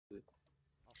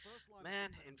Man,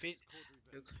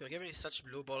 look, you're giving me such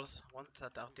blue balls. I want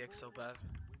that RTX so bad.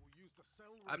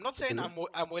 I'm not saying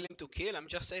I'm willing to kill. I'm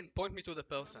just saying point me to the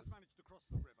person.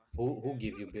 Who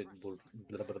give you big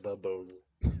balls?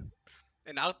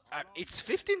 And out, it's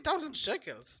 15,000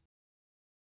 shekels.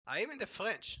 I am in the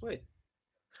French. Wait.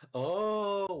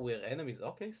 Oh, we're enemies.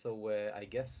 Okay, so I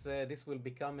guess this will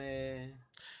become a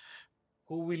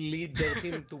who will lead their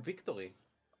team to victory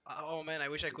Oh man, I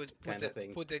wish I could kind of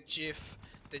thing. put the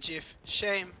GIF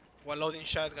shame while loading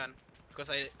shotgun because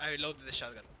I loaded the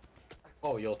shotgun.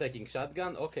 Oh, you're taking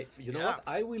shotgun? Okay, you know Yeah. what?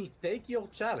 I will take your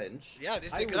challenge. Yeah,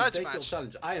 this is I a will grudge take your match.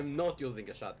 challenge. I am not using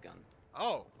a shotgun.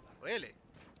 Oh, really?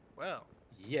 Well.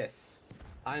 Yes.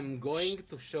 I'm going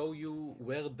to show you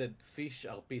where the fish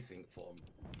are pissing from.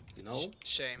 You know?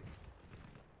 Shame.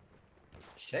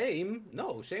 Shame?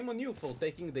 No, shame on you for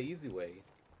taking the easy way.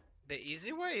 The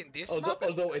easy way in this Although, map?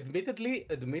 although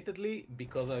admittedly,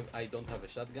 because I don't have a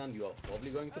shotgun, you are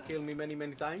probably going to kill me many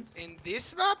times. In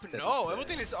this map? Except No, it's,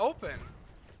 everything is open.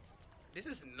 This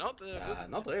is not a good...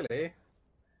 Not really.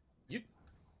 You...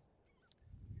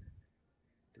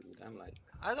 Dude, I'm like...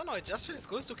 I don't know, it just feels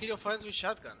good to kill your friends with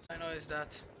shotguns. I know is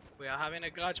that we are having a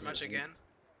grudge match again.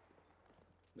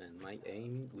 Man, my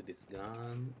aim with this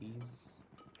gun is...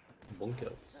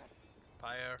 bunkers.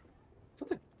 Fire.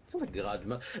 It's not a grudge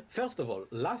match. First of all,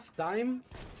 last time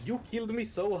you killed me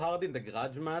so hard in the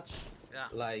grudge match. Yeah.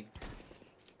 Like,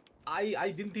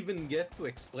 I didn't even get to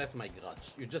express my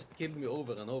grudge. You just killed me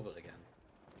over and over again.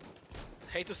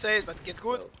 Hate to say it, but get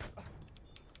good. So,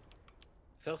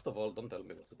 first of all, don't tell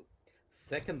me what to do.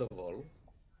 Second of all,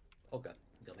 oh god,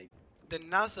 grenade. The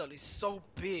nozzle is so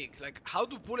big. Like, how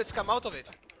do bullets come out of it?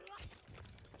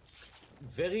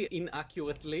 Very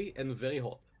inaccurately and very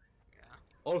hot. Yeah.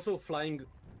 Also flying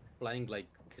like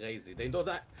crazy. They know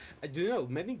that. Do you know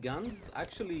many guns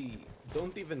actually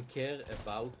don't even care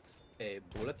about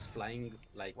bullets flying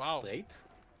like straight,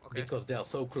 Okay. because they are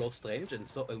so close range and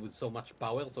with so much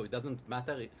power. So it doesn't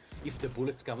matter if the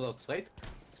bullets come out straight.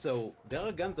 So there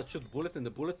are guns that shoot bullets and the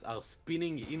bullets are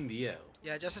spinning in the air.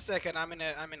 Yeah, just a second. I'm in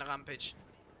a rampage.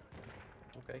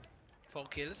 Okay. 4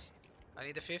 kills. I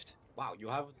need a 5th. Wow, you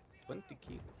have 20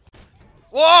 kills.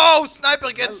 Whoa!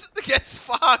 Sniper gets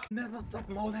fucked. Never stop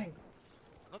moaning.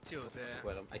 Not you.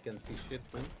 Well, I can see shit,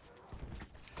 man.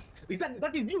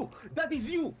 That is you. That is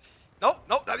you. No,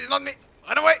 that is not me.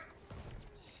 Run away.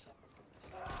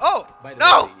 Oh By the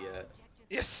no! way,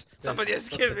 Yes, somebody has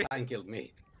killed me. The tank killed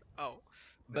me. Oh.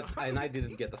 But and I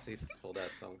didn't get assists for that,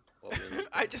 so probably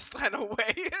I just ran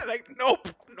away. Like, nope.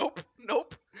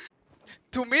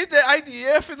 To me, the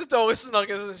IDF is a terrorist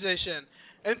organization.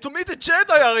 And to me, the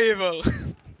Jedi are evil.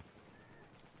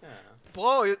 Yeah.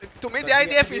 Bro, to me, But the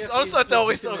IDF is also a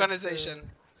terrorist legitimate,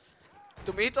 organization.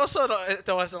 To me, it's also a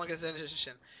terrorist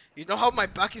organization. You know how my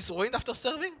back is ruined after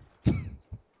serving?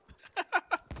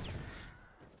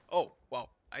 Oh, wow.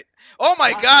 Oh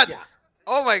my god! Yeah.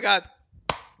 Oh my god!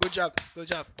 Good job.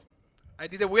 I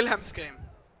did a Wilhelm scream.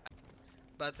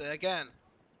 But again,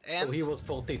 and... So he was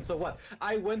 14. So what?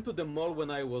 I went to the mall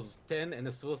when I was 10 and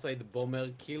a suicide bomber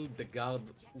killed the guard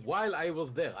while I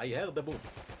was there. I heard the boom.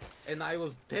 And I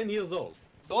was 10 years old.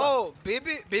 So oh,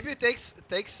 Bibi takes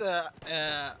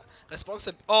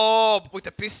responsibility. Oh, with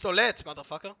a pistolet,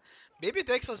 motherfucker. Bibi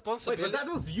takes responsibility. Wait, but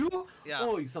that was you? Yeah.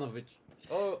 Oh, you son of a bitch.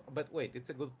 Oh, but wait, it's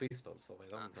a good pistol, so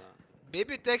I don't...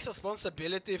 Bibi takes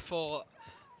responsibility for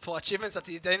achievements that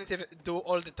he didn't even do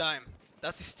all the time.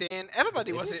 That's his thing.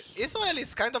 Everybody was... Israel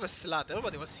is kind of a slut.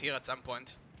 Everybody was here at some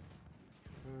point.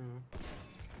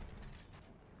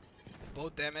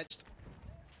 Both damaged.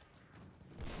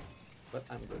 But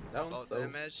I'm going down, Both so...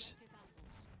 damaged.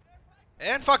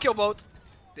 And fuck your boat.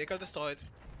 Vehicle destroyed.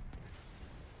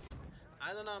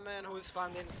 I don't know, man, who is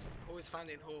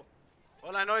funding who.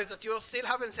 All I know is that you still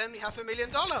haven't sent me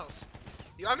 $500,000.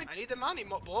 I mean, I need the money,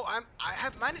 bro. I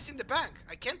have monies in the bank.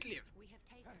 I can't leave.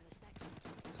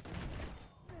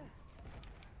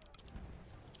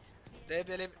 They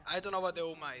believe... I don't know what the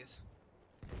Uma is.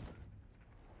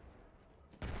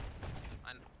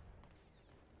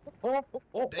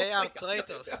 They are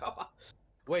traitors.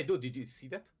 Wait, dude, did you see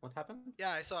that? What happened?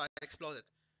 Yeah, I saw. It exploded.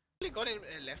 Really got him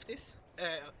leftist?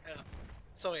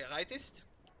 Sorry, rightist?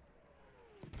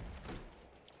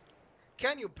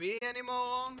 Can you be any more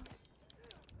wrong?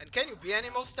 And can you be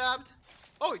any more stabbed?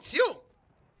 Oh, it's you!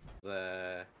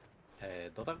 The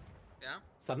daughter Yeah?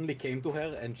 suddenly came to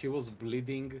her and she was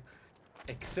bleeding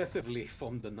excessively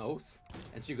from the nose.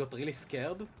 And she got really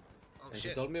scared. Oh, and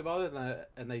shit. she told me about it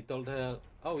and I told her,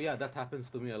 oh yeah, that happens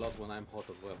to me a lot when I'm hot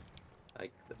as well.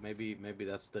 Like, maybe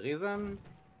that's the reason.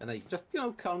 And I just,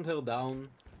 calmed her down.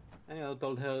 I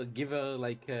told her, give her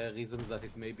like reasons that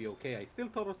it may be okay. I still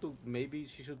told her to maybe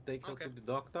she should take her Okay. to the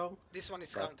doctor. This one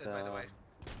is But, counted, by the way.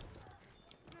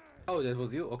 Oh, that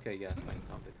was you? Okay, yeah, fine,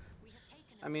 counted.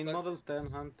 I mean, But Model 10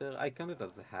 Hunter, I count it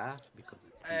as a half because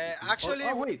it's PvP. actually,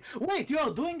 Oh, wait, you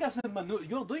are doing as a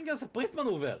you're doing as a priest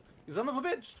maneuver. You son of a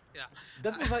bitch. yeah.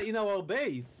 That was in our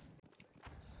base.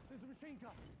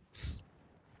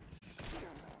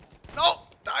 No!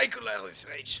 Die,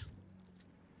 thegloriousrage!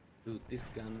 Dude, this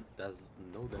gun does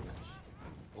no damage.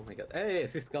 Oh my god. Hey,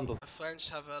 assist counter. The French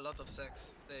have a lot of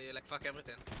sex. They like fuck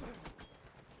everything.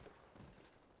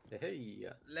 Hey.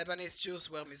 Lebanese Jews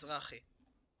were Mizrahi.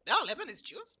 They are Lebanese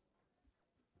Jews?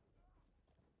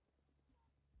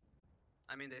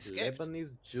 I mean, they escaped.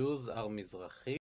 Lebanese Jews are Mizrahi.